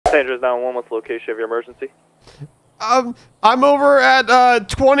Dangerous 911, what's the location of your emergency? I'm over at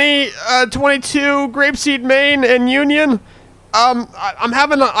 22 Grapeseed, Maine, and Union.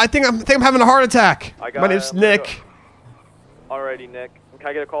 I think I'm having a heart attack. My name's Nick. Alrighty, Nick. Can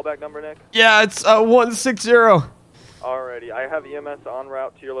I get a callback number, Nick? Yeah, it's 160. Alrighty, I have EMS en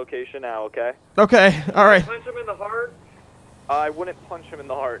route to your location now. Okay. Okay. All right. Punch him in the heart? I wouldn't punch him in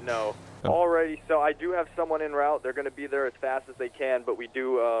the heart. No. Alrighty, so I do have someone en route. They're going to be there as fast as they can, but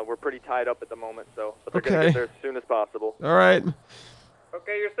we're pretty tied up at the moment, but they're going to get there as soon as possible. All right.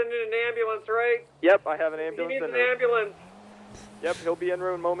 Okay, you're sending an ambulance, right? Yep, I have an ambulance. He needs an ambulance. Yep, he'll be en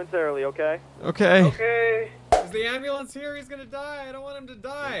route momentarily, okay? Okay. Okay. Is the ambulance here? He's gonna die. I don't want him to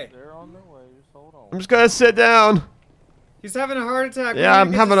die. They're on their way. Just hold on. I'm just gonna sit down. He's having a heart attack. Yeah,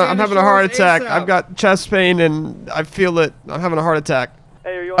 I'm having a heart attack. I've got chest pain and I feel it. I'm having a heart attack.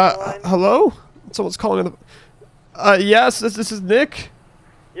 Hey, are you on the line? Hello? Someone's calling me. Yes, this is Nick.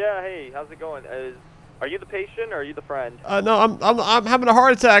 Yeah, hey, how's it going? Are you the patient or are you the friend? No, I'm having a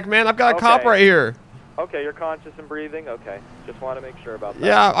heart attack, man. I've got a cop right here. Okay, you're conscious and breathing? Okay, just want to make sure about that.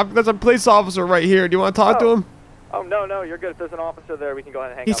 Yeah, there's a police officer right here. Do you want to talk to him? Oh, no, you're good. If there's an officer there, we can go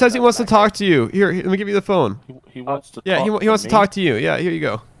ahead and hang out. He says he wants to talk to you. Here, let me give you the phone. He wants to Yeah, talk he wants to talk to you. Yeah, here you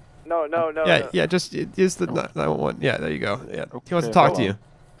go. No. Yeah, just use the 911. Yeah, there you go. Yeah, he wants to talk to you.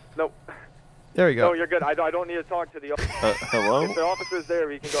 No. There you go. No, you're good. I don't need to talk to the officer. Hello? If the officer's there,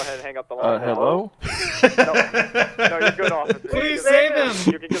 we can go ahead and hang up the line. Hello? No, you're good, officer. Please save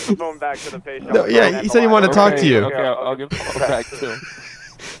him. You can give the phone back to the patient. No, yeah, he said he wanted to talk to you. Okay, I'll give the phone back to him.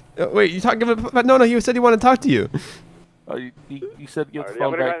 Wait, you talking about? No, he said he wanted to talk to you. You said give the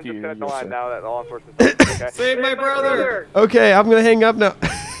phone back to you. I'm going to the line now that law enforcement's okay? Save my brother. Okay, I'm gonna hang up now.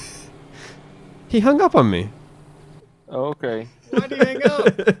 He hung up on me. Oh, okay. Why do you hang up?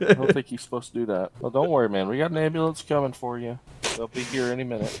 I don't think he's supposed to do that. Well, don't worry, man. We got an ambulance coming for you. They'll be here any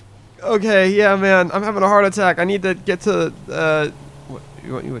minute. Okay, yeah, man. I'm having a heart attack. I need to get to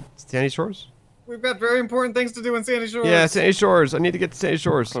what you want Sandy Shores? We've got very important things to do in Sandy Shores. Yeah, Sandy Shores. I need to get to Sandy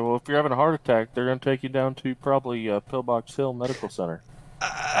Shores. So, well, if you're having a heart attack, they're going to take you down to probably Pillbox Hill Medical Center.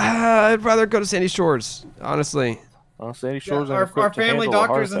 I'd rather go to Sandy Shores, honestly. Sandy Shores. Yeah, our family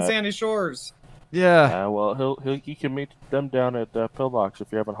doctor's in Sandy Shores. Yeah. Well, he can meet them down at Pillbox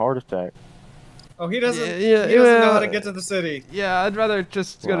if you're having a heart attack. Oh, he doesn't. Yeah, he doesn't know how to get to the city. Yeah, I'd rather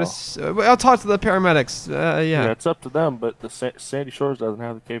just go to. I'll talk to the paramedics. Yeah, it's up to them, but the Sandy Shores doesn't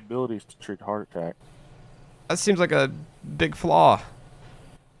have the capabilities to treat a heart attack. That seems like a big flaw.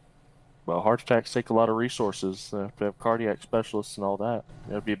 Well, heart attacks take a lot of resources. They have to have cardiac specialists and all that.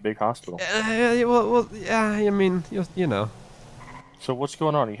 It'd be a big hospital. Well, yeah. I mean, you know. So what's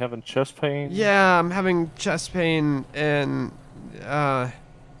going on? Are you having chest pain? Yeah, I'm having chest pain and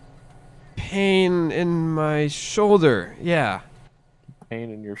pain in my shoulder. Yeah.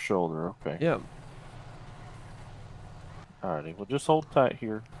 Pain in your shoulder. Okay. Yep. Alrighty. Well, just hold tight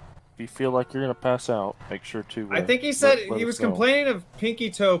here. If you feel like you're gonna pass out, make sure to. I think he said he was complaining of pinky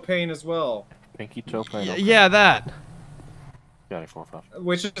toe pain as well. Pinky toe pain. Okay. Yeah, that.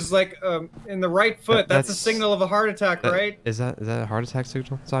 Which is like in the right foot. That's a signal of a heart attack, right? Is that a heart attack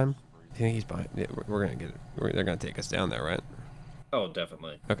signal sign? I think he's behind. Yeah, we're gonna get it. They're gonna take us down there, right? Oh,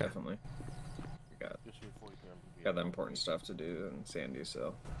 definitely. Okay. Definitely. We got that important stuff to do in Sandy,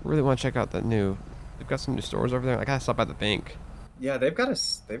 so. Really want to check out that new. They've got some new stores over there. I gotta stop by the bank. Yeah, they've got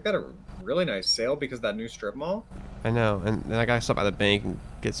a really nice sale because of that new strip mall. I know, and then I gotta stop by the bank and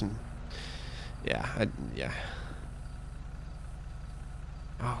get some. Yeah, yeah.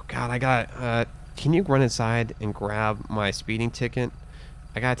 Oh God, I got. Can you run inside and grab my speeding ticket?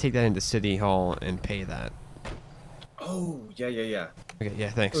 I gotta take that into City Hall and pay that. Oh yeah. Okay,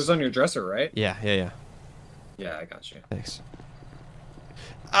 yeah, thanks. It was on your dresser, right? Yeah. Yeah, I got you. Thanks.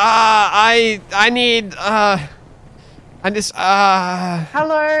 I need I just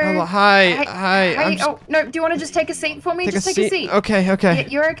Hello. Hi. Oh no, do you want to just take a seat for me? Just take a seat. Okay. Yeah,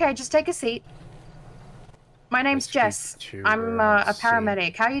 you're okay. Just take a seat. My name's Jess. I'm a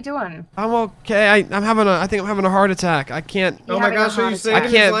paramedic. How you doing? I'm okay. I think I'm having a heart attack. I can't. Oh my gosh, are you saving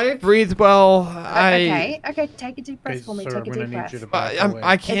his life? I can't breathe well. Okay. Take a deep breath for me. Take a deep breath.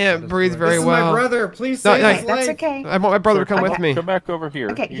 I can't breathe very well. This is my brother. Please save his life. That's okay. I want my brother to come with me. Come back over here.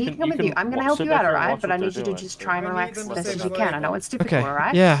 Okay, he can come with you. I'm gonna help you out, alright? But I need you to just try and relax as best as you can. I know it's difficult,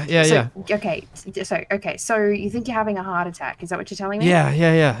 alright? Yeah. Okay. So you think you're having a heart attack? Is that what you're telling me?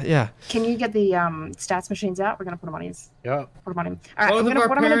 Yeah. Can you get the stats machines out? We're gonna put them on his. Yeah. Put them on him. All right. Both of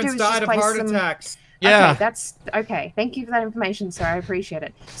our parents died of heart attacks. Yeah. Okay, that's okay. Thank you for that information, sir. I appreciate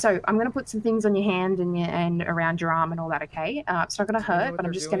it. So I'm gonna put some things on your hand and around your arm and all that. Okay. It's not gonna hurt, but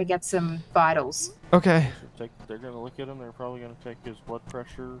I'm just gonna get some vitals. Okay. They're gonna look at him. They're probably gonna take his blood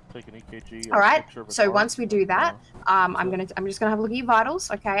pressure, take an EKG. All right. So once we do that, I'm just gonna have a look at your vitals.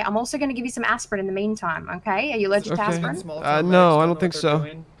 Okay. I'm also gonna give you some asprin in the meantime. Okay. Are you allergic to aspirin? No, I don't think so.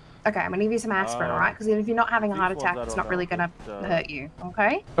 Okay, I'm gonna give you some aspirin, all right? Because if you're not having a heart attack, it's not really gonna hurt you.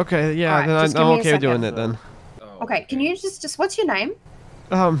 Okay. Okay. Yeah. Right, then I'm okay with doing it then. Okay. Can you just what's your name?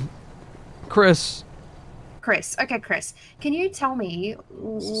 Chris. Chris. Okay, Chris. Can you tell me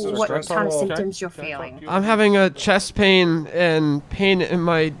what kind of symptoms you're feeling? I'm having a chest pain and pain in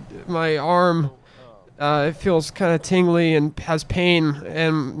my arm. It feels kind of tingly and has pain,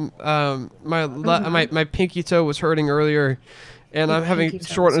 and my pinky toe was hurting earlier, and I'm having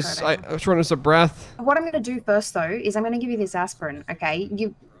shortness of breath. What I'm going to do first, though, is I'm going to give you this aspirin. Okay,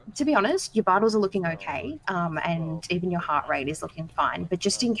 to be honest, your vitals are looking okay, and even your heart rate is looking fine. But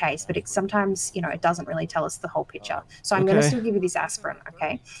just in case, sometimes it doesn't really tell us the whole picture. So I'm going to still give you this aspirin.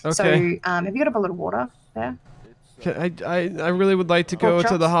 Okay. So have you got a bottle of water there? I really would like to go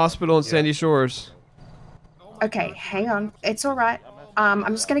to the hospital in Sandy Shores. Okay, hang on. It's all right. I'm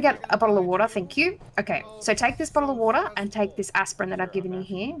just going to get a bottle of water. Thank you. Okay, so take this bottle of water and take this aspirin that I've given you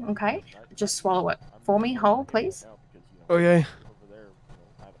here. Okay, just swallow it for me whole, please. Okay.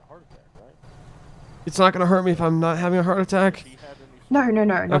 It's not going to hurt me if I'm not having a heart attack? No,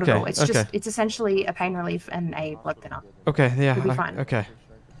 not at all. It's essentially a pain relief and a blood thinner. Okay, yeah. You'll be fine. Okay.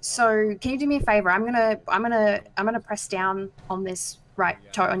 So, can you do me a favor? I'm gonna press down on this right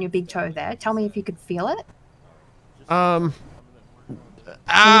toe, on your big toe there. Tell me if you could feel it. Ow!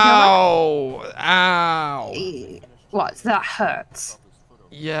 Ow! What? That hurts.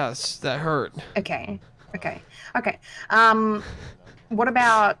 Yes, that hurt. Okay. What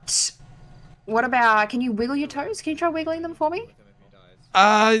about? Can you wiggle your toes? Can you try wiggling them for me?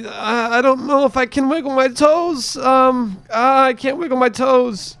 I don't know if I can wiggle my toes. I can't wiggle my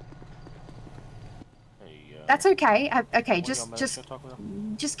toes. That's okay. Okay, just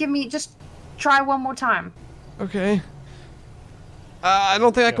try one more time. Okay. I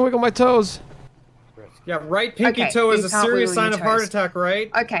don't think I can wiggle my toes. Yeah, right pinky toe is a serious sign of heart attack,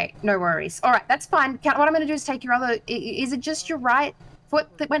 right? Okay, no worries. All right, that's fine. What I'm going to do is take your other... Is it just your right foot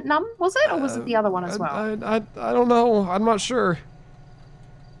that went numb, was it? Or was it the other one as well? I don't know. I'm not sure.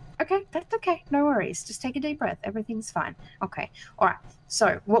 Okay, that's okay. No worries. Just take a deep breath. Everything's fine. Okay. All right.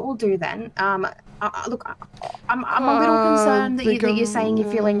 So what we'll do then, look, I'm a little concerned that you're saying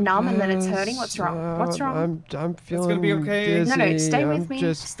you're feeling numb and that it's hurting. What's wrong? What's wrong? I'm feeling It's gonna be okay. dizzy. No, stay with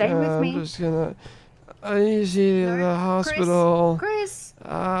me. Stay with me. I'm just gonna... I need to see the hospital. Chris.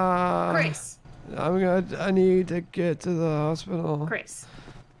 I need to get to the hospital.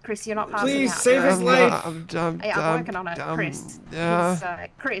 Chris, you're not passing out. Please save his life. I'm working on it, Chris. Yeah.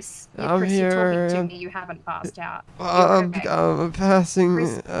 Chris, I'm here. You're talking to me. You haven't passed out. I'm passing.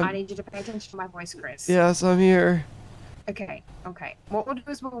 Chris, I need you to pay attention to my voice, Chris. Yes, I'm here. Okay. What we'll do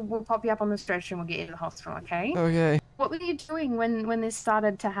is we'll pop you up on the stretcher and we'll get you to the hospital, okay? Okay. What were you doing when this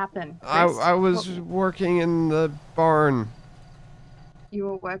started to happen, Chris? I was working in the barn. You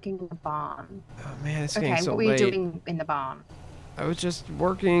were working in the barn. Oh man, it's getting so late. What were you doing in the barn? I was just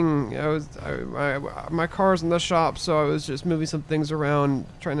working. My car's in the shop, so I was just moving some things around,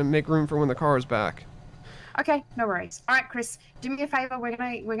 trying to make room for when the car is back. Okay, no worries. All right, Chris, do me a favor. We're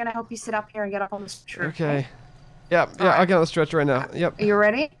gonna help you sit up here and get up on the stretcher. Okay. Yeah, I'll get on the stretcher right now. Yep. Are you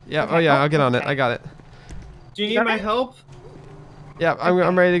ready? Yeah. Okay. Oh yeah, I'll get on it. I got it. Do you need my help? Yeah,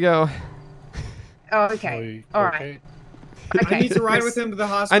 I'm ready to go. Oh, okay. All right. Okay. I need to ride with him to the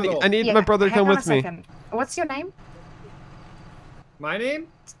hospital. I need my brother to come with me. What's your name? My name?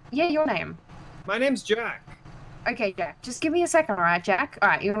 Yeah, your name. My name's Jack. Okay, Jack. Just give me a second, all right, Jack? All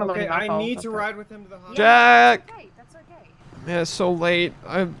right, you're gonna Okay, I need to ride with him to the hospital. Jack! Yeah, that's okay. Man, it's so late.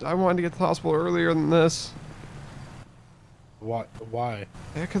 I wanted to get to the hospital earlier than this. What? Why?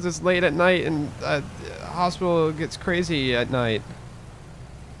 Yeah, because it's late at night and the hospital gets crazy at night.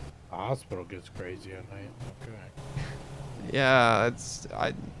 The hospital gets crazy at night. Okay. Yeah,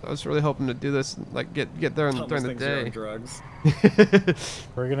 I was really hoping to do this, like get there during the day. Drugs.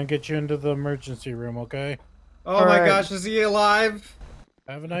 We're gonna get you into the emergency room, okay? Oh my gosh, is he alive?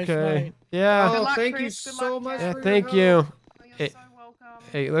 Have a nice night. Yeah. Oh, thank you so much. Yeah, for thank your help. you. Hey,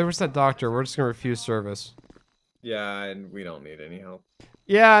 hey, where's that doctor? We're just gonna refuse service. Yeah, and we don't need any help.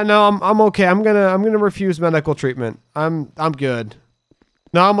 Yeah, no, I'm okay. I'm gonna refuse medical treatment. I'm good.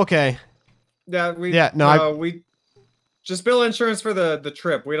 No, I'm okay. Yeah, we just bill insurance for the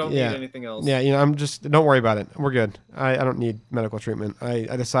trip. We don't need anything else. Yeah, don't worry about it. We're good. I don't need medical treatment.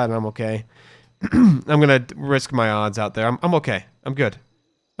 I decided I'm okay. I'm gonna risk my odds out there. I'm okay. I'm good.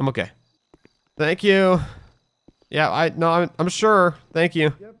 I'm okay. Thank you. Yeah, I'm sure. Thank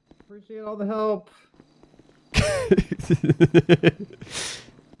you. Yep, appreciate all the help.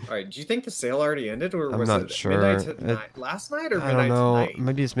 Alright, do you think the sale already ended, or was not it sure. midnight last night, or I midnight don't know. tonight?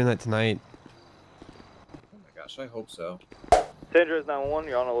 Maybe it's midnight tonight. Oh my gosh, I hope so. San Andreas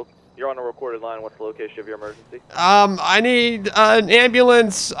 911, you're on a recorded line. What's the location of your emergency? I need an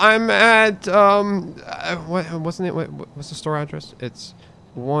ambulance. I'm at what's the store address? It's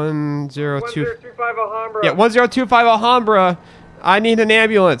 102. 1025 Alhambra. Yeah, 1025 Alhambra. I need an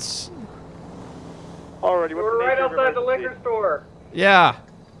ambulance. Alrighty, what's We're the right nature of your outside the emergency? liquor store. Yeah.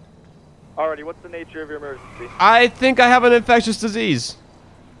 Alrighty, what's the nature of your emergency? I think I have an infectious disease.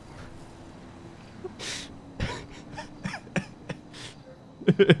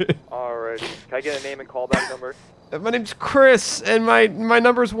 Alrighty, can I get a name and callback number? My name's Chris, and my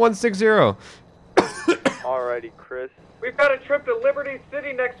number's 160. Alrighty, Chris. We've got a trip to Liberty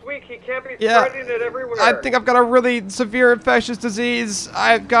City next week. He can't be Yeah. spreading it everywhere. I think I've got a really severe infectious disease.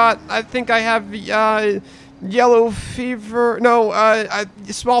 I think I have yellow fever. No,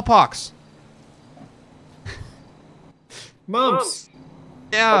 smallpox. Mumps.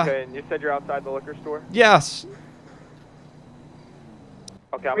 Yeah. Okay, and you said you're outside the liquor store? Yes.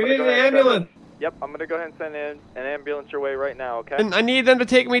 Okay, I'm We gonna need go an ahead and ambulance. Yep, I'm gonna go ahead and send in an ambulance your way right now, okay? And I need them to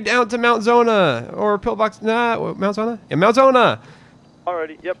take me down to Mount Zona or Pillbox. Nah, Mount Zona. Yeah, Mount Zona.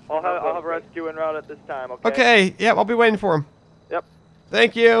 Alrighty, yep, I'll have a rescue en route at this time, okay? Okay. Yeah, I'll be waiting for him. Yep.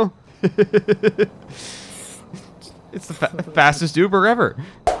 Thank you. It's the fastest Uber ever.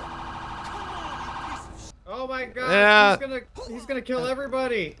 Oh my god, Yeah. he's gonna kill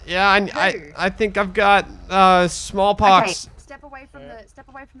everybody. Yeah, I think I've got smallpox. Okay, step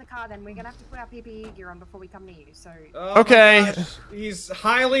away from the car. Then we're gonna have to put our PPE gear on before we come to you. So. Oh Okay. my gosh, he's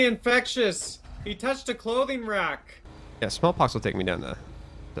highly infectious. He touched a clothing rack. Yeah, smallpox will take me down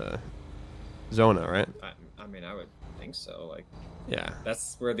to Zona, right? I mean, I would think so. Like, Yeah.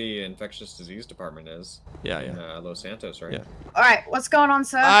 that's where the infectious disease department is. Yeah, In yeah. Los Santos, right? Yeah. All right, what's going on,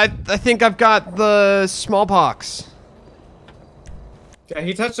 sir? I think I've got the smallpox. Yeah,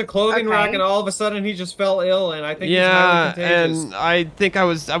 he touched a clothing Okay. rack, and all of a sudden he just fell ill, and I think he's Yeah, highly contagious. and I think I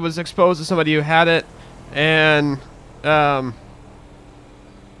was exposed to somebody who had it, and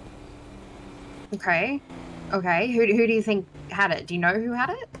Okay. Who do you think had it? Do you know who had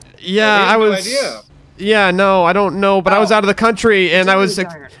it? yeah, We I have no was. idea. Yeah, no, I don't know, but I was Oh. out of the country, and You I was, really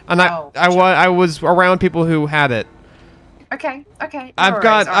don't. and Oh, I was around people who had it. Okay. No I've worries,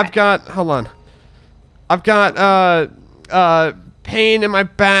 got, all I've right. got, hold on. I've got, pain in my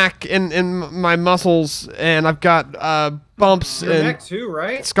back and in my muscles, and I've got, bumps Your and neck too,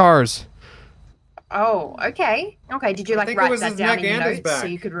 right? scars. Oh, okay. Okay, did you I like think it write was that his down neck in your and his notes so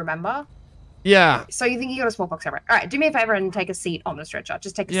back. you could remember? Yeah. So you think you got a smallpox outbreak? All right, do me a favor and take a seat on the stretcher.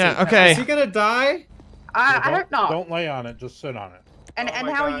 Just take a Yeah, seat. okay. Is he gonna die? I don't know. Don't lay on it. Just sit on it. And Oh and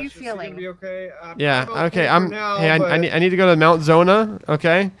my how gosh, are you is he gonna feeling? be okay? Yeah, I'm okay, for now, hey, I but- need to go to Mount Zona,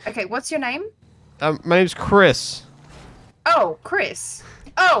 okay? Okay, what's your name? My name's Chris. Oh, Chris.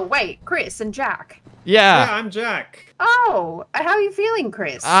 Oh, wait, Chris and Jack. Yeah, Yeah. I'm Jack. Oh, how are you feeling,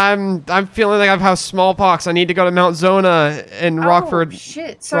 Chris? I'm feeling like I've smallpox. I need to go to Mount Zona in Oh, Rockford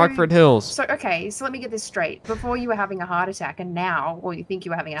shit. So, Rockford Hills. So, okay, so let me get this straight. Before you were having a heart attack, and now, or you think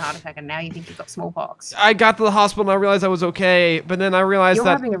you were having a heart attack, and now you think you've got smallpox. I got to the hospital and I realized I was okay, but then I realized You're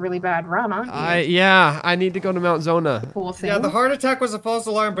that having a really bad run, aren't you? I need to go to Mount Zona. Poor thing. Yeah, the heart attack was a false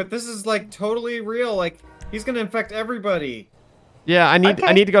alarm, but this is like totally real. Like, he's gonna infect everybody. Yeah, I need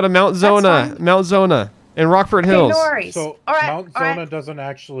Okay, to go to Mount Zona. fine. Mount Zona in Rockford Okay, Hills. no worries. So all right, Mount all right. Zona doesn't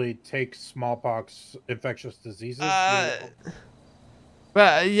actually take smallpox infectious diseases.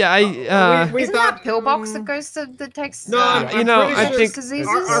 But yeah, we Isn't thought that pillbox that goes to that takes? No, I'm you know, pretty I sure think- diseases.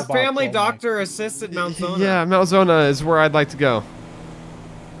 our Pillbox family only. doctor assists at Mount Zona. yeah, Mount Zona is where I'd like to go.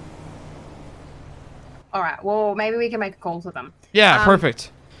 All right. Well, maybe we can make a call to them. Yeah,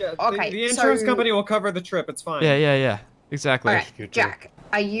 perfect. Yeah, Okay, the insurance so- company will cover the trip. It's fine. Yeah, exactly. All you right, too. Jack.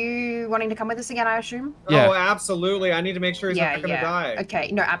 Are you wanting to come with us again? I assume. Yeah. Oh, absolutely. I need to make sure he's not gonna die. Okay.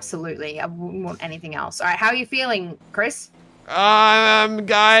 No, absolutely. I wouldn't want anything else. All right. How are you feeling, Chris? I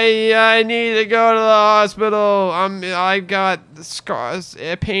need to go to the hospital. I got scars,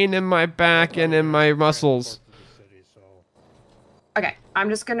 pain in my back and in my muscles. Okay. I'm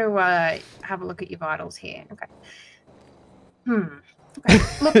just going to have a look at your vitals here. Okay. Okay.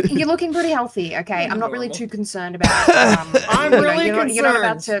 Look, you're looking pretty healthy. Okay. I'm not really too concerned about. I'm really you're not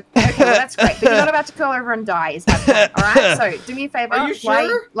about to. concerned. Okay, well that's great, but you're not about to curl over and die. Is my point. All right. So do me a favor. Are you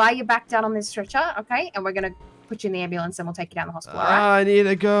sure? Lie your back down on this stretcher. Okay, and we're gonna put you in the ambulance and we'll take you down the hospital. All right? I need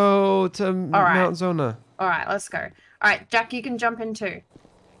to go to Mount Zona. All right, let's go. All right, Jack, you can jump in too.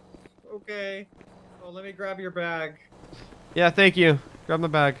 Okay. Oh, let me grab your bag. Yeah, thank you. Grab my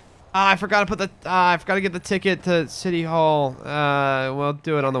bag. I forgot to put the. I forgot to get the ticket to City Hall. We'll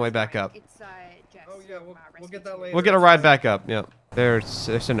do it on the way back up. It's Jess. Oh yeah, we'll get that later. We'll get a ride back up. Yeah. They're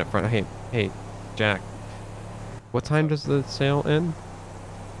sitting up front. Hey, Jack. What time does the sale end?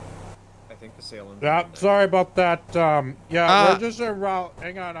 I think the sale ends. Yeah, sorry about that. Yeah, we're just en route.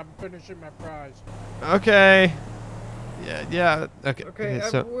 Hang on, I'm finishing my fries. Okay. Yeah. Okay. Okay.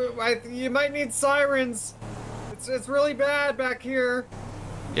 So, you might need sirens. It's really bad back here.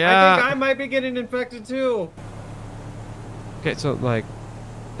 yeah. I think I might be getting infected too. Okay, so like,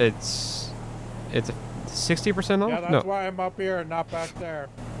 it's 60% off. Yeah, that's no. why I'm up here and not back there.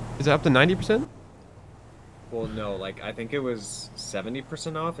 Is it up to 90%? Well, no, like I think it was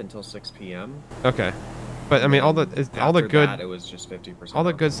 70% off until 6 p.m. Okay, but I mean, all the good. That, it was just 50%. All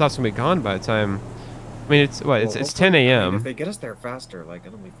the good stuff's gonna be gone by the time. I mean, it's what? Well, it's 10 a.m. I mean, if they get us there faster, like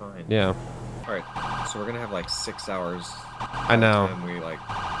it'll be fine. Yeah. All right, so we're gonna have like 6 hours. I know. By the time we, like,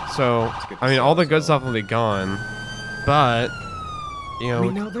 So I mean, all the good stuff will be gone, but you know. I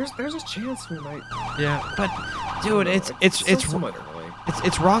mean, no, there's a chance we might. Yeah, but dude, it's somewhat early.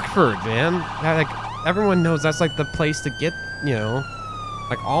 It's Rockford, man. Like everyone knows that's like the place to get, you know,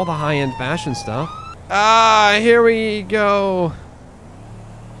 like all the high-end fashion stuff. Ah, here we go.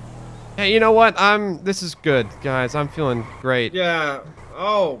 Hey, you know what? This is good, guys. I'm feeling great. Yeah.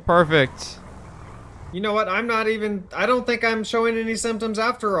 Oh. Perfect. You know what? I don't think I'm showing any symptoms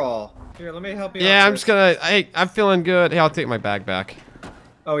after all. Here, let me help you out. Yeah, I'm just gonna. Hey, I'm feeling good. Hey, I'll take my bag back.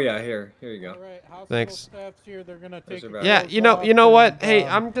 Oh yeah, here you go. Right, thanks. Staff's here. They're gonna take Yeah, you know what? Hey,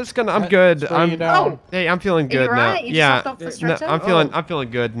 I'm gonna. I'm good. Hey, I'm feeling good now. Right? You yeah. off the I'm feeling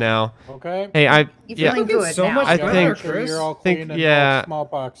good now. Okay. Hey, You're feeling good so now. much I better, think- Chris. You're all clean and yeah. no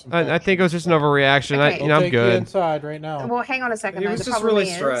smallpox I think it was just an overreaction. Okay. I'm take you good. inside right now. Well, hang on a second. He Though. was The just problem really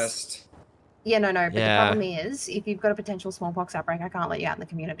is, stressed. Yeah, no. But Yeah. the problem is, if you've got a potential smallpox outbreak, I can't let you out in the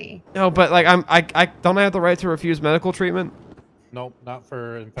community. No, but like I don't have the right to refuse medical treatment. Nope, not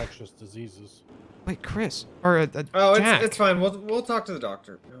for infectious diseases. Wait, Chris or Oh, Jack. it's fine. We'll talk to the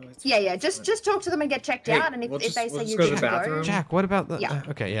doctor. No, it's Yeah. fine. Just talk to them and get checked Hey, out, and if we'll they just say go you're to good the to go. bathroom. Jack, what about the? Yeah.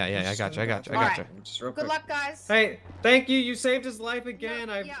 Okay, yeah. I got you. Alright. Just real Good quick. luck, guys. Hey, thank you. You saved his life again.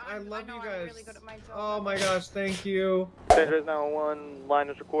 No, I I love know you I'm guys. really good at my job. Oh my gosh, thank you. There's now one line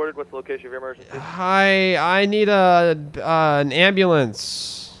is recorded. What's the location of your emergency? Hi, I need an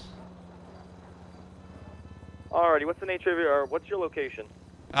ambulance. Alrighty, what's the nature of your, or what's your location?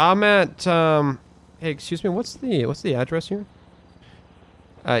 I'm at Hey, excuse me. What's the address here?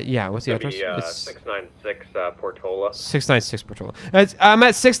 Yeah. What's the address? It's 696 Portola. 696 Portola. I'm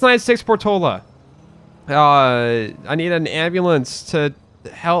at 696 Portola. I need an ambulance to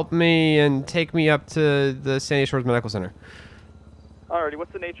help me and take me up to the Sandy Shores Medical Center. Alrighty,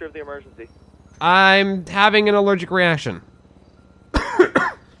 what's the nature of the emergency? I'm having an allergic reaction.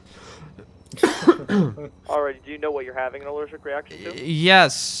 Alrighty, do you know what you're having an allergic reaction to?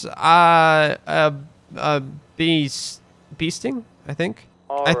 Yes. Bee sting, I think.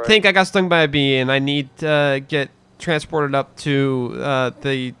 I think I got stung by a bee, and I need to get transported up to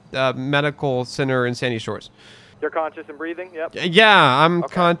the medical center in Sandy Shores. You're conscious and breathing? Yep. Yeah, I'm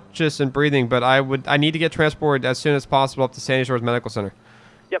Okay. conscious and breathing, but I need to get transported as soon as possible up to Sandy Shores Medical Center.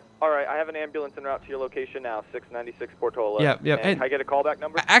 Yep. Alright, I have an ambulance en route to your location now, 696 Portola. Yep. And And can I get a callback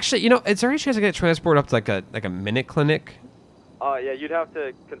number? actually, is there any chance I get transported up to like a minute clinic? Yeah, you'd have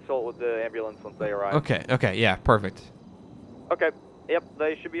to consult with the ambulance once they arrive. Okay, yeah, perfect. Okay. Yep,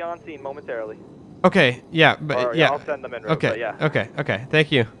 they should be on scene momentarily. Okay, yeah, but Or, yeah. I'll send them in route, Okay, but yeah. okay,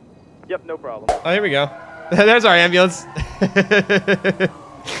 thank you. Yep, no problem. Oh, here we go. There's our ambulance.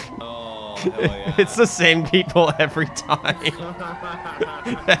 Oh, hell yeah. It's the same people every time.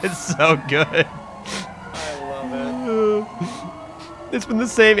 That's so good. I love It's been the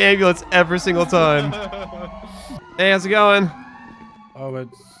same ambulance every single time. Hey, how's it going? Oh,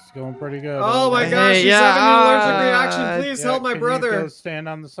 it's going pretty good. Oh my Hey, gosh, he's yeah, having an allergic reaction. Please help my can you go brother. stand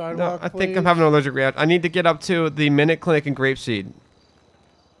on the No, sidewalk, I think please? I'm having an allergic reaction. I need to get up to the Minute Clinic in Grapeseed.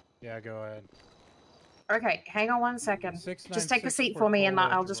 Yeah, go ahead. Okay, hang on one second. 696 Just take a seat for me, and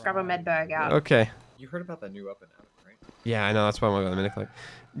I'll just grab a med bag out. Okay. You heard about that new up and out, right? Yeah, I know. That's why I want to go to the Minute Clinic.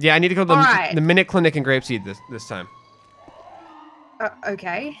 Yeah, I need to go to Alright. the Minute Clinic in Grapeseed this time.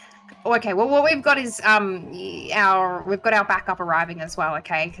 Okay. Okay. Well, what we've got is we've got our backup arriving as well.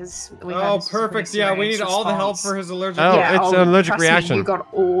 Okay, because we Oh, perfect. Yeah, we need all the help for his allergic Oh, reaction. it's an allergic trust me, reaction. you got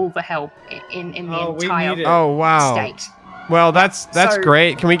all the help in the Oh, we entire need it. Oh, wow. state. Well, that's So-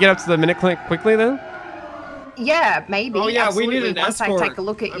 great. Can we get up to the Minute Clinic quickly then? Yeah, maybe. Oh yeah, absolutely. we need an Once escort. I take a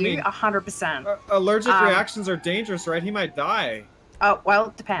look at you, 100%. Allergic reactions are dangerous, right? He might die. Oh, well,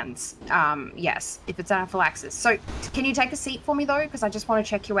 it depends. Yes, if it's anaphylaxis. So, can you take a seat for me, though? Because I just want to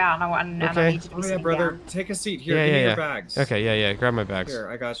check you out, and I need you to be sitting brother. down. Take a seat here. Give me your bags. Okay, yeah. Grab my bags. Here,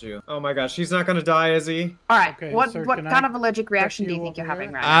 I got you. Oh my gosh, he's not gonna die, is he? All right. Okay, what sir, kind of allergic reaction do you think you're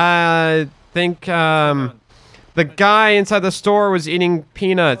having right now? I think the guy inside the store was eating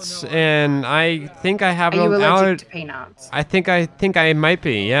peanuts, and I think I have Are you an allergic to peanuts? I think I might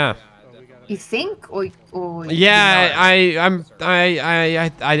be. Yeah. You think, or yeah, I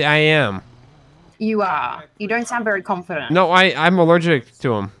am. You are. You don't sound very confident. No, I'm allergic to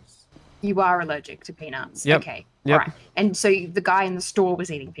them. You are allergic to peanuts. Yep. Okay. Yep. All right. And so the guy in the store was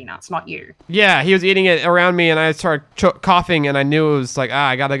eating peanuts, not you. Yeah, he was eating it around me, and I started coughing, and I knew it was like,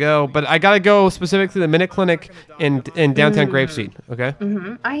 I gotta go. But I gotta go specifically to the Minute Clinic in downtown Grapeseed. Okay.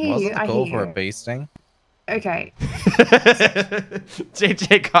 I hear you. Wasn't the I goal hear for a you. basting? Okay.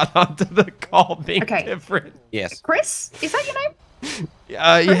 JJ got onto the call being different. Yes. Chris, is that your name?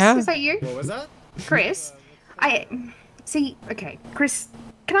 Yeah. Chris, is that you? What was that? Chris, I see. Okay, Chris,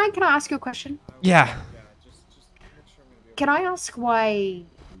 can I ask you a question? Yeah. Can I ask why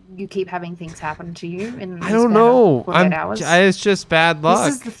you keep having things happen to you in I don't know. 48 hours? It's just bad luck.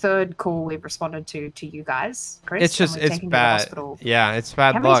 This is the third call we've responded to you guys, Chris. It's just and we've taken you to the bad. hospital. Yeah, it's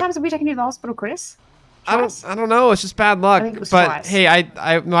bad How luck. many times have we taken you to the hospital, Chris? I don't know. It's just bad luck. I think it was but twice. hey, I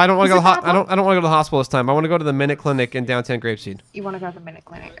don't want to go. Is it bad I don't want to go to the hospital this time. I want to go to the Minute Clinic in downtown Grapeseed. You want to go to the Minute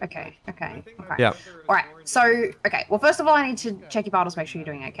Clinic? Okay. Yeah. All right. So, okay. Well, first of all, I need to check your vitals, make sure you're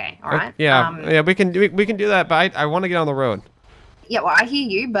doing okay. All right. Yeah. We can do that. But I want to get on the road. Yeah. Well, I hear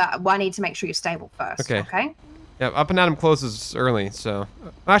you, but I need to make sure you're stable first. Okay. Okay. Yeah. Up and Adam closes early, so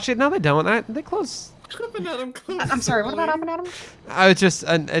actually no, they don't. They close. Up and Adam closes. I'm sorry. What about Up and Adam?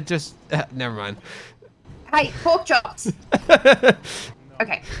 Never mind. Hey, pork chops.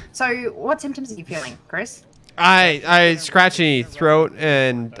 Okay. So, what symptoms are you feeling, Chris? I scratchy throat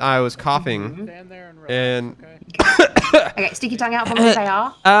and I was coughing. And Okay, stick your tongue out for me, say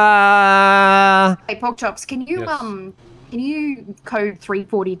ah. Hey, pork chops, can you can you code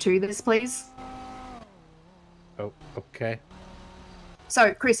 342 this, please? Oh, okay.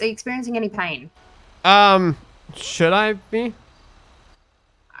 So, Chris, are you experiencing any pain? Should I be?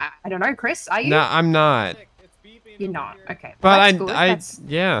 I don't know, Chris. Are you? No, I'm not. You're not. Okay. But well,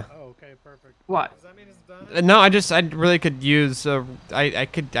 yeah. Oh, okay, perfect. What? No, I really could use. I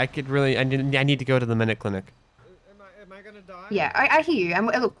could really. I need to go to the Minute Clinic. Am I gonna die? Yeah, I hear you. And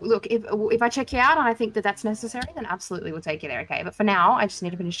look, if I check you out and I think that that's necessary, then absolutely we'll take you there. Okay. But for now, I just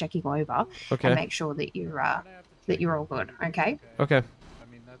need to finish checking you over and make sure that you're all good. Okay. Okay.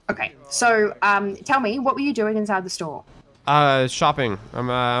 Okay. So, tell me, what were you doing inside the store? Shopping. I'm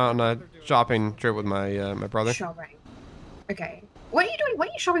on a shopping trip with my my brother. Shopping. Okay. What are you doing? Were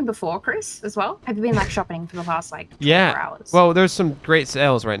you shopping before, Chris, as well? Have you been shopping for the past 24 hours? Well, there's some great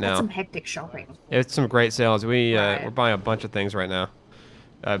sales right now. Some hectic shopping. It's some great sales. We're buying a bunch of things right now.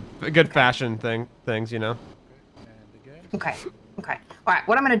 Good fashion things, you know. Okay. All right.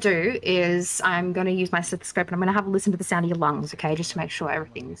 What I'm going to do is I'm going to use my stethoscope and I'm going to have a listen to the sound of your lungs, okay, just to make sure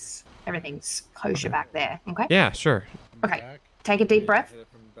everything's kosher back there. Okay. Yeah, sure. Okay. Take a deep breath.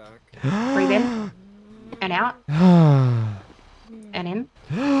 Breathe in and out. And in.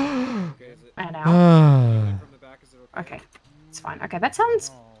 And out. Okay. It's fine. Okay, that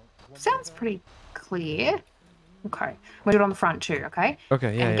sounds pretty clear. Okay. We'll do it on the front too, okay?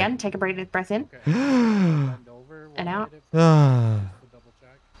 Okay, yeah. And again, take a breath in. And out.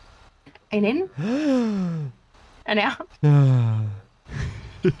 And in. And out.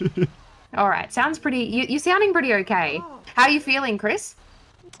 All right. Sounds pretty. You're sounding pretty okay. How are you feeling, Chris?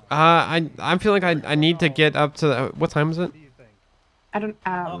 I'm feeling I need to get up to what time is it? I don't.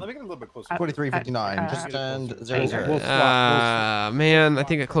 Let me get a little bit closer. 43:59. Just turned 00. Man, I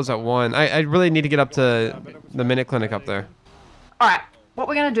think it closed at 1. I really need to get up to the Minute Clinic up there. All right. What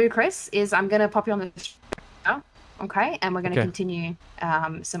we're gonna do, Chris, is I'm gonna pop you on the okay, and we're gonna continue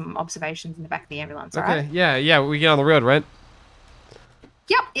some observations in the back of the ambulance. All right? Yeah. We get on the road, right?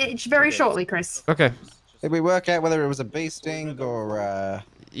 Yep. It's very shortly, Chris. Okay. Did we work out whether it was a bee sting or?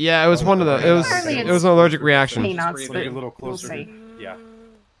 Yeah, it was one of the. It was an allergic reaction. Peanuts, but a little closer. We'll see. Yeah.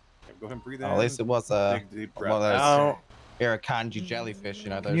 Go ahead and breathe in. At least it was Take a deep breath one of those out. Irukandji jellyfish.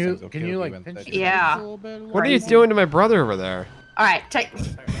 You know those things will Can kill you you. pinch Yeah. a little bit? What are you doing to my brother over there? All right. Don't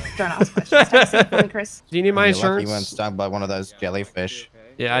ask questions. Take a seat for me, Chris. Do you need my You're lucky insurance? you weren't stung by one of those jellyfish.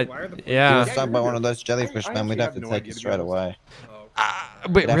 Yeah. If you Yeah. were stung by one of those jellyfish, man, we'd have to take you straight away.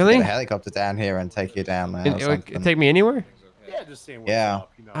 Wait, We'd have to really? get a helicopter down here and take you down there. Or something. Take me anywhere? Yeah, just saying. Yeah.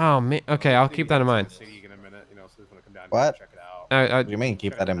 Oh man. Okay, I'll keep that in mind. What? Check it out. What do you mean?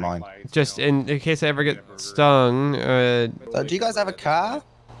 Keep that in mind. Just in case I ever get stung. So, do you guys have a car?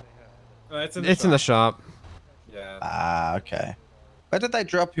 It's in the shop. Yeah. Ah, okay. Where did they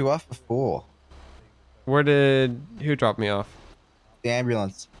drop you off before? Who dropped me off? The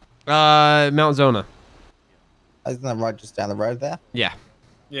ambulance. Mount Zona. Isn't that right just down the road there? Yeah.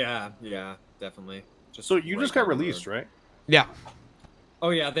 Yeah, definitely. So you just got released, right? Yeah.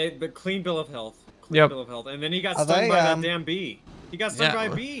 Oh yeah, the clean bill of health. Yep. Bill of health, and then he got stung by that damn bee. He got stung by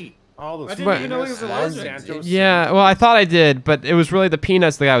a bee. All those. I didn't even know he was allergic. Yeah. Well, I thought I did, but it was really the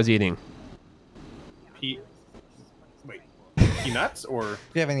peanuts that I was eating. Wait, peanuts or? Do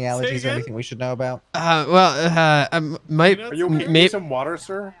you have any allergies or anything we should know about? Might. Are you okay? Maybe some water,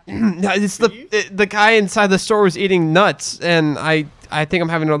 sir? No, it's the guy inside the store was eating nuts, and I think I'm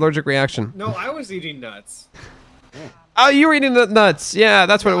having an allergic reaction. No, I was eating nuts. Oh, you were eating the nuts. Yeah,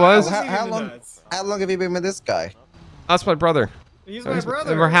 that's what it was. How long have you been with this guy? That's my brother. He's my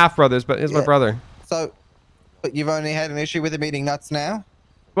brother. We're half brothers, but he's my brother. So, but you've only had an issue with him eating nuts now?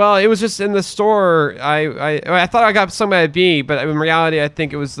 Well, it was just in the store. I thought I got stung by a bee, but in reality, I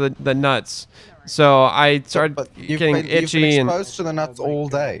think it was the nuts. So I started getting itchy you've been exposed to the nuts all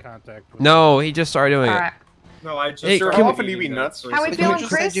day. No, he just started doing it. No, I just. Hey, How often do you eat nuts? How we feeling, You just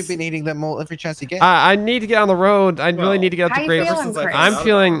Chris? said you've been eating them all every chance you get. I need to get on the road. I really need to get up How to you Great. feeling, Chris? I'm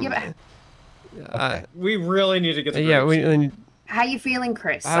feeling. We really need to get the Yeah, How you feeling,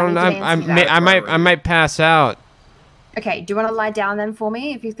 Chris? I don't know. need to answer that. I might pass out. Okay, do you want to lie down then for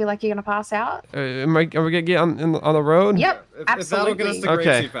me if you feel like you're gonna pass out? Are we gonna get on the road? Yep, If that'll absolutely. get us to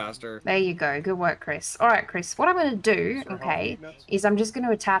Gracie faster. There you go. Good work, Chris. All right, Chris. What I'm going to do, okay, is I'm just going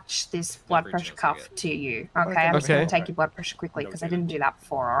to attach this blood pressure cuff to you. Okay, I'm just going to take your blood pressure quickly because I didn't do that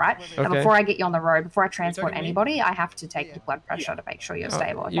before. All right. Now, before I get you on the road, before I transport anybody, I have to take your blood pressure to make sure you're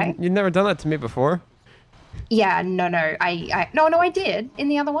stable. Okay. You've never done that to me before. Yeah, no, I did in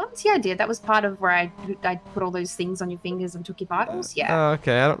the other ones. Yeah, I did. That was part of where I put all those things on your fingers and took your vitals. Yeah. Oh,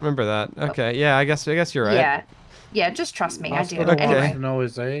 okay. I don't remember that. Okay. Yeah, I guess you're right. Yeah, just trust me. I did. Okay. Anyway. To know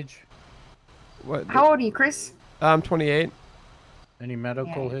his age. What? How old are you, Chris? I'm 28. Any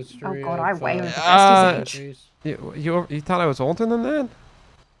medical history? Oh God, I way of his age. You thought I was older than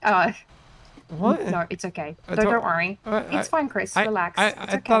that? What? No, it's okay. Don't worry. It's fine, Chris. Relax.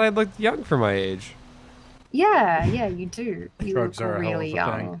 I thought I looked young for my age. Yeah, you do. You look Drugs are a hell of really a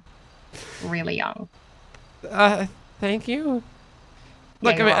young. Really young. Thank you.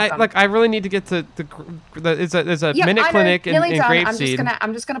 Yeah, Look, I really need to get to there's a minute clinic in Grapeseed.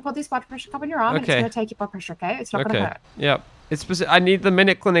 I'm just gonna put this blood pressure cup on your arm and it's gonna take your blood pressure, okay? It's not gonna hurt. Yep. It's I need the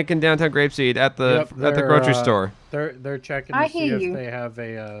minute clinic in downtown Grapeseed at the grocery store. They're checking to see if they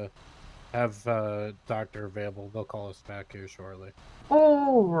have a doctor available. They'll call us back here shortly.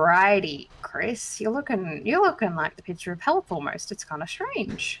 Alrighty, Chris. You're looking like the picture of health almost. It's kind of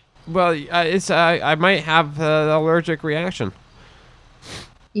strange. Well, I might have an allergic reaction.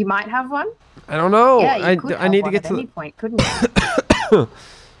 You might have one. I don't know. Yeah, you could I need to get at to any point, couldn't you?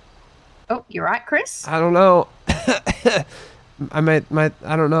 Oh, you're right, Chris. I don't know. I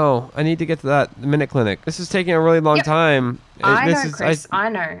don't know. I need to get to that minute clinic. This is taking a really long time. I know, Chris. I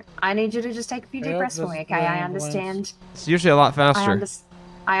know. I need you to just take a few deep breaths for me, okay? I understand. It's usually a lot faster.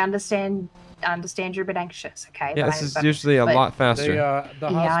 I understand you're a bit anxious, okay? Yeah, this is usually a lot faster. The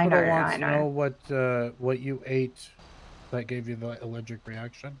hospital wants to know what you ate that gave you the allergic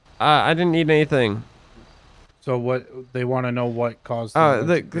reaction. I didn't eat anything. So what they want to know what caused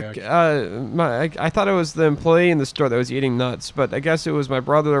the reaction. I thought it was the employee in the store that was eating nuts, but I guess it was my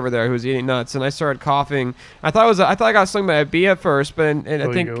brother over there who was eating nuts, and I started coughing. I thought I got stung by a bee at first, but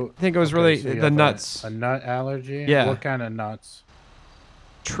I think it was really the nuts. A nut allergy? Yeah. What kind of nuts?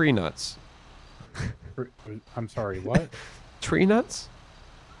 Tree nuts. I'm sorry, what? Tree nuts?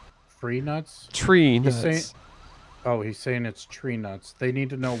 Free nuts? Tree nuts. He's saying it's tree nuts. They need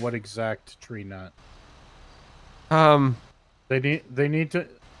to know what exact tree nut. They need to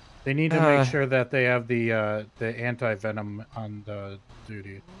make sure that they have the anti-venom on the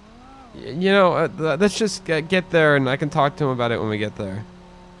duty. You know, let's just get there and I can talk to him about it when we get there.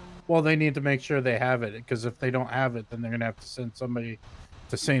 Well, they need to make sure they have it, because if they don't have it, then they're gonna have to send somebody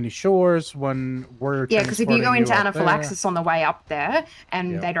to Sandy Shores when we're because if you go into anaphylaxis on the way up there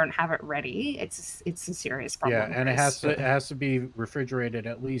and they don't have it ready, it's a serious problem. Yeah, and it has to be refrigerated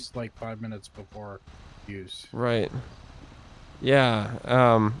at least like 5 minutes before use. Right.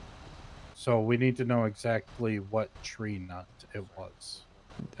 Yeah. So we need to know exactly what tree nut it was.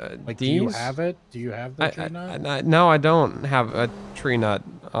 Do you have it? Do you have the tree nut? No, I don't have a tree nut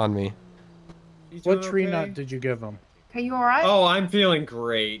on me. What tree nut did you give him? Are you all right? Oh, I'm feeling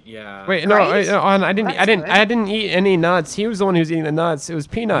great. Yeah. Wait, no, Great. I That's good. didn't eat any nuts. He was the one who was eating the nuts. It was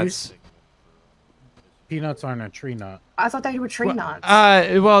peanuts. Peanuts aren't a tree nut. I thought they were tree nuts.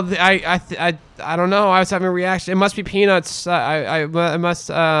 Well, I don't know. I was having a reaction. It must be peanuts. I must.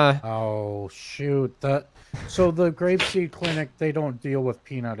 Oh shoot! So the grapeseed clinic, they don't deal with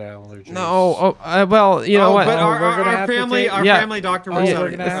peanut allergies. No. Well, you know what? But our family doctor was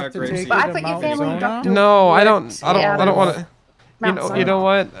we're gonna have to take But I you to thought your Mount family Zona? doctor. No, I don't want to. Mount You know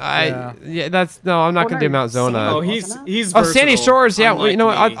what? Yeah. I'm not gonna do Mount Zona. Oh, he's Oh, Sandy versatile, Shores. Yeah, well, you know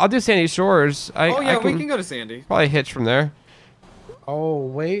what? unlike me. I'll do Sandy Shores. We can go to Sandy. Probably hitch from there. Oh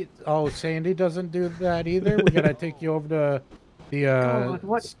wait. Oh, Sandy doesn't do that either. We gotta take you over to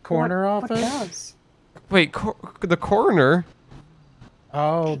the coroner office. What does? Wait, the coroner?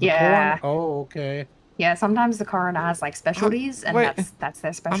 Oh, the Yeah. coroner. Oh, okay. Yeah, sometimes the coroner has like specialties, and Wait, that's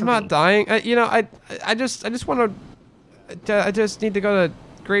their specialty. I'm not dying. You know, I just want to. I just need to go to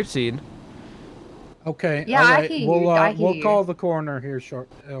Grapeseed. Okay. Yeah, all I right. hear you. I hear We'll you. call the coroner here short.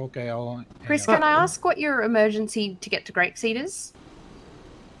 Okay, I'll. Chris, can I ask what your emergency to get to Grapeseed is?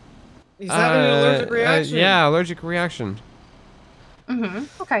 He's having an allergic reaction. Yeah, allergic reaction.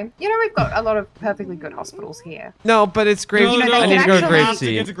 Okay. You know, we've got a lot of perfectly good hospitals here. No, but it's Grape. No, I need to go to we have to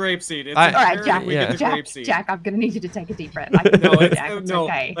get Grapeseed. to Grapeseed. It's All right, Jack. imperative we get to Grapeseed. Jack, I'm gonna need you to take a deep breath. I can No, do it, Jack. It's no,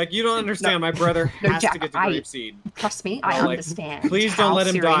 okay. like you don't understand. My brother No, has Jack, to get to I- Grapeseed. Trust me, I Like, understand. please how don't let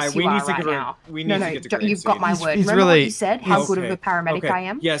him die. serious We you need are to right get to now. we No, need no, to get to Grapeseed. you've got my word. He's Remember what really- you said? How good of a Okay, paramedic okay. I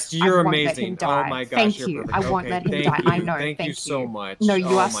am? Yes, I you're won't let him amazing. die. Oh my gosh, Thank you're you. perfect. I won't Okay, let him thank die. you. I know. Thank you so you. much. No, you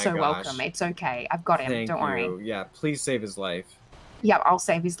Oh are my so gosh. welcome. It's okay. I've got him. Thank Don't worry. you. Yeah, please save his life. Yeah, I'll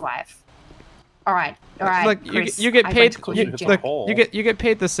save his life. All right. Look, Chris, you get I went paid. to call you Jack. You get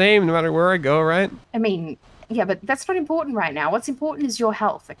paid the same no matter where I go, right? I mean, yeah, but that's not important right now. What's important is your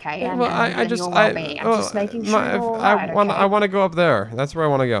health, okay? And, Well, and your well-being. I'm just making sure you're all right, okay? I want to go up there. That's where I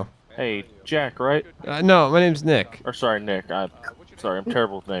want to go. Hey, Jack, right? No, my name's Nick. Or sorry, Nick. I'm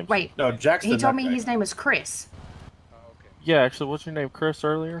terrible with names. Wait. No, Jack's He the told nut me guy. his name was Chris. Yeah, actually, what's your name? Chris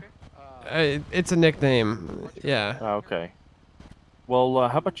earlier? It's a nickname. Yeah. Oh, okay. Well,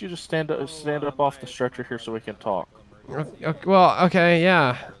 how about you just stand up off the stretcher here so we can talk? Okay,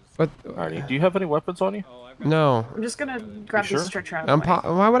 yeah. But Alrighty. Do you have any weapons on you? no. I'm just gonna grab sure? this stretcher out of the way.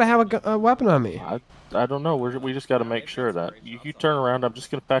 Why would I have a weapon on me? I don't know. We just got to make sure that you turn around. I'm just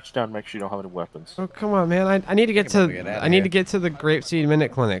gonna pat you down and make sure you don't have any weapons. Oh, come on, man. I need to get to the Grapeseed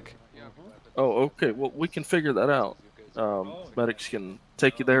Minute Clinic. Oh, okay. Well, we can figure that out. Medics can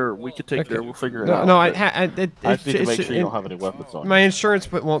take you there, or we can take you there. We'll figure it out. No, I need to make sure you it- don't have any weapons on. My insurance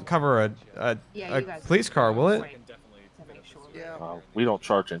won't cover a police car, will it? We don't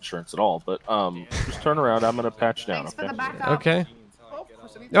charge insurance at all, but just turn around. I'm gonna patch you down. Thanks for Okay. the backup. Okay.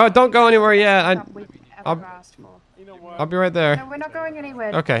 No, don't go anywhere yet. I'll I'll be right there. No, we're not going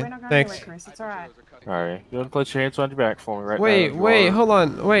anywhere. Okay, We're not going thanks. anywhere, Chris. It's all right. All right. You want to place your hands on your back for me right now? Wait, hold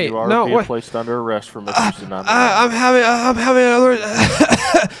on. Wait, You are no, being what? placed under arrest for misusing I'm having an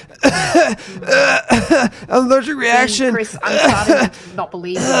allergic reaction. Chris, I'm starting to not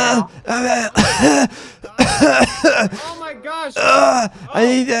believe you now. Oh my gosh! I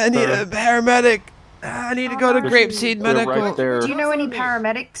need a paramedic. I need to go to Grapeseed Medical. right there. Do you know any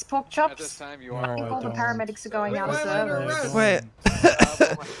paramedics, pork chops? No, I think I all the don't. paramedics are going out of Wait, wait, wait, service.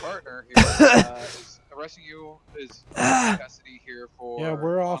 Wait. My partner here is arresting you is in custody here for Yeah,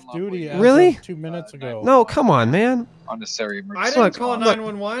 we're off unlawful duty. use As Really? of 2 minutes ago. No, come on, man. unnecessary I emergency. didn't Look, call look.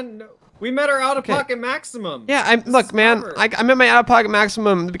 911. No. We met our out-of-pocket maximum. Yeah, This look, is man. covered. I'm at my out-of-pocket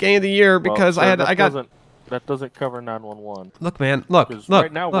maximum at the beginning of the year because Well, sir, I got. That doesn't cover 911. Look, man. Look. Because Look.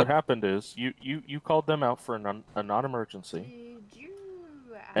 right now, look. what happened is you called them out for a non-emergency.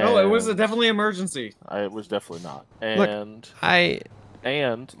 No, it was and definitely emergency. It was definitely not. Look, And I.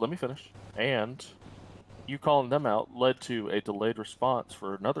 let me finish. And you calling them out led to a delayed response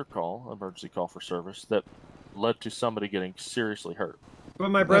for another call, emergency call for service, that led to somebody getting seriously hurt. But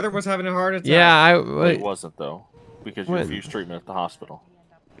my brother was having a heart attack. Yeah, It wasn't though, because you When? refused treatment at the hospital.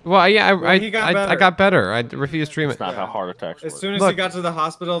 Well, yeah, Well, he got I better. got better. I refused treatment. That's not how heart attacks As work. soon as Look, he got to the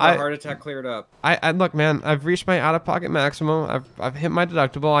hospital, the heart attack cleared up. I look, man. I've reached my out-of-pocket maximum. I've hit my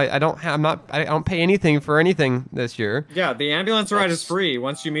deductible. I don't pay anything for anything this year. Yeah, the ambulance ride is free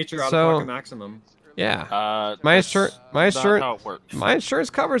once you meet your out-of-pocket maximum. Yeah. My insurance. not how it works. My insurance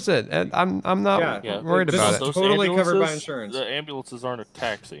covers it, and I'm not worried this about is it. totally covered by ambulances- insurance. The ambulances aren't a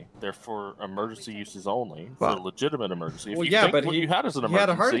taxi; they're for emergency uses only, Well- for legitimate emergency. If Well, you yeah, think but what he you had as an he had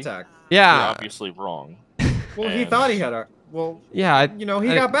a emergency, heart attack. Yeah. you're obviously wrong. Well, he And- thought he had a. Well, Yeah. you know,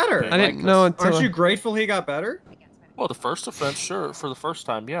 he got better. I didn't know until. Aren't you grateful he got better? Well, the first offense, sure, for the first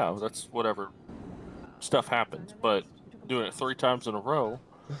time, yeah, that's whatever stuff happens. But doing it 3 times in a row,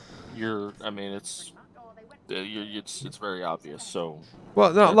 I mean, it's very obvious. So.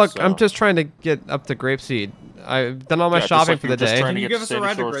 Well, no, look, I'm just trying to get up to Grapeseed. I've done all my shopping for the day. Can you give us a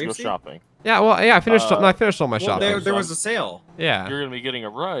ride to Grapeseed? Shopping. Yeah, well, yeah, I finished. I finished all my shopping. There was a sale. Yeah. You're gonna be getting a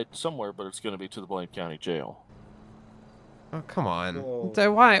ride somewhere, but it's gonna be to the Blaine County Jail. Oh, come on.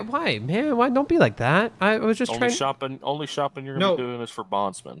 Why, man? Why? Don't be like that. I was just only shopping you're gonna be doing is for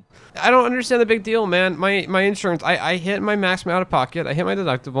bondsmen. I don't understand the big deal, man. My insurance. I hit my maximum out of pocket. I hit my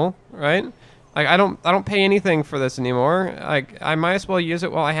deductible, right? Like I don't pay anything for this anymore. Like I might as well use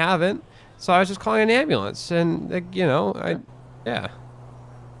it while I have it. So I was just calling an ambulance, and like, you know, yeah.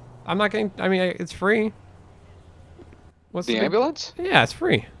 I'm not getting. I mean, it's free. What's the ambulance? Yeah, it's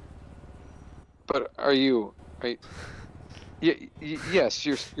free. But are you? Yes,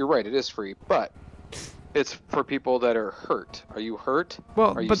 you're right. It is free, but it's for people that are hurt. Are you hurt?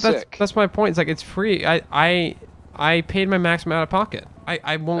 Well, are you but sick? That's my point. It's like it's free. I paid my maximum out of pocket.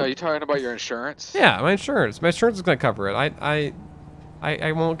 I won't. Are you talking about your insurance? Yeah, my insurance. My insurance is gonna cover it.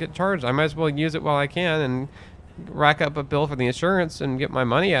 I won't get charged. I might as well use it while I can and rack up a bill for the insurance and get my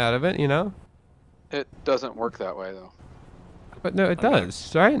money out of it. You know. It doesn't work that way, though. But no, it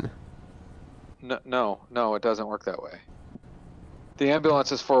does, right? No, it doesn't work that way. The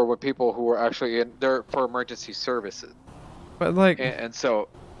ambulance is for people who are actually they're for emergency services. But like. And so,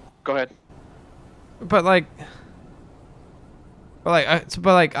 go ahead.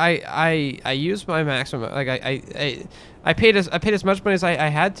 I used my maximum. Like I paid as much money as I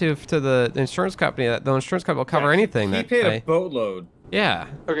had to the insurance company. That the insurance company will cover anything. He paid a boatload. Yeah.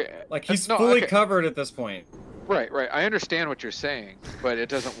 Okay. Like he's fully covered at this point. Right. I understand what you're saying, but it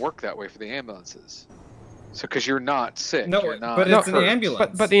doesn't work that way for the ambulances. So, because you're not sick. No, you're not but it's an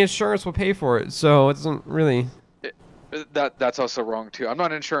ambulance. But the insurance will pay for it, so it doesn't really. That's also wrong too. I'm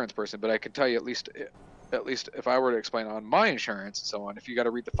not an insurance person, but I can tell you at least if I were to explain on my insurance and so on, if you got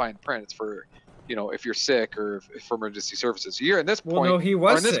to read the fine print, it's for, you know, if you're sick or if for emergency services. So you're in this point. Well, no, he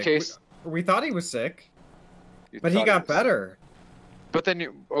was in this sick. case, we thought he was sick, but he got better. But then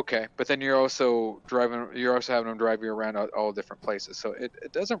you're also driving. You're also having him drive you around all different places. So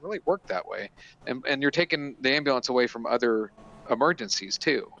it doesn't really work that way, and you're taking the ambulance away from other emergencies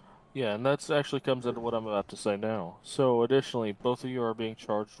too. Yeah, and that's actually comes into what I'm about to say now. So additionally, both of you are being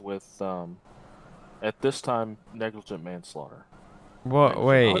charged with, at this time, negligent manslaughter. What?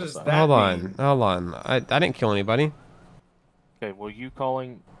 Wait, hold on. I didn't kill anybody. Okay, well, you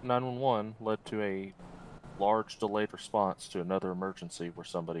calling 911 led to a large delayed response to another emergency where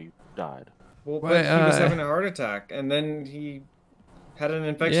somebody died. Well, but he was having a heart attack, and then he had an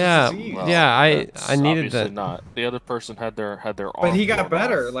infectious disease. Well, yeah, I needed that. Not. The other person had their arm. But he got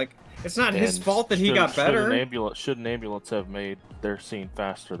better. Off. Like, it's not his fault that he got better. Should an ambulance have made their scene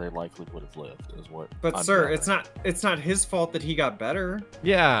faster, they likely would have lived. Is what. But I'm sir, gathering. it's not his fault that he got better.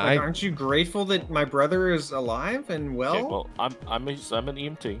 Yeah. Like, aren't you grateful that my brother is alive and well? Okay, well, I'm an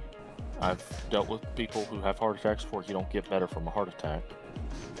EMT. I've dealt with people who have heart attacks before. You don't get better from a heart attack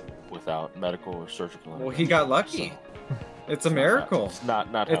without medical or surgical. Well, he got lucky. So, it's a miracle. It's not.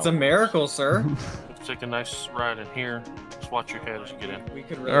 It's a miracle, sir. Let's take a nice ride in here. Just watch your head as you get in. We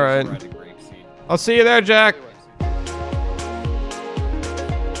could really All right. ride a Grapeseed. I'll see you there, Jack.